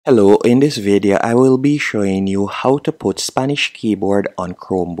Hello, in this video I will be showing you how to put Spanish keyboard on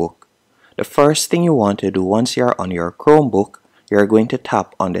Chromebook. The first thing you want to do once you're on your Chromebook, you're going to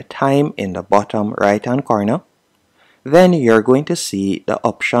tap on the time in the bottom right hand corner. Then you're going to see the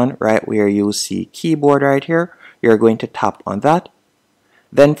option right where you see keyboard right here. You're going to tap on that.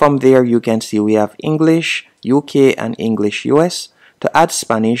 Then from there you can see we have English, UK and English US. To add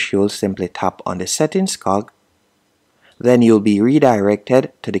Spanish, you'll simply tap on the settings cog. Then you'll be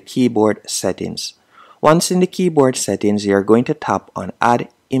redirected to the keyboard settings. Once in the keyboard settings, you're going to tap on add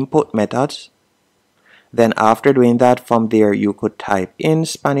input methods. Then after doing that, from there you could type in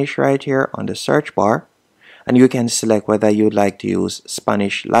Spanish right here on the search bar, and you can select whether you'd like to use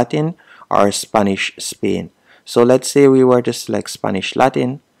Spanish Latin or Spanish Spain. So let's say we were to select Spanish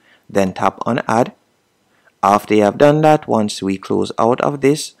Latin, then tap on add. After you have done that, once we close out of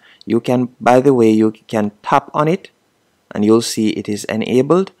this, you can tap on it and you'll see it is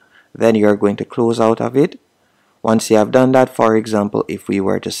enabled. Then you're going to close out of it. Once you have done that, for example, if we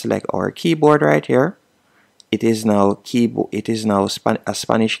were to select our keyboard right here, it is now a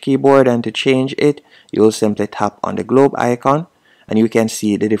Spanish keyboard, and to change it, you'll simply tap on the globe icon and you can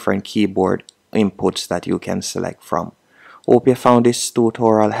see the different keyboard inputs that you can select from. Hope you found this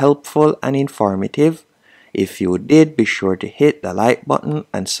tutorial helpful and informative. If you did, be sure to hit the like button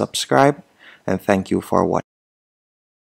and subscribe, and thank you for watching.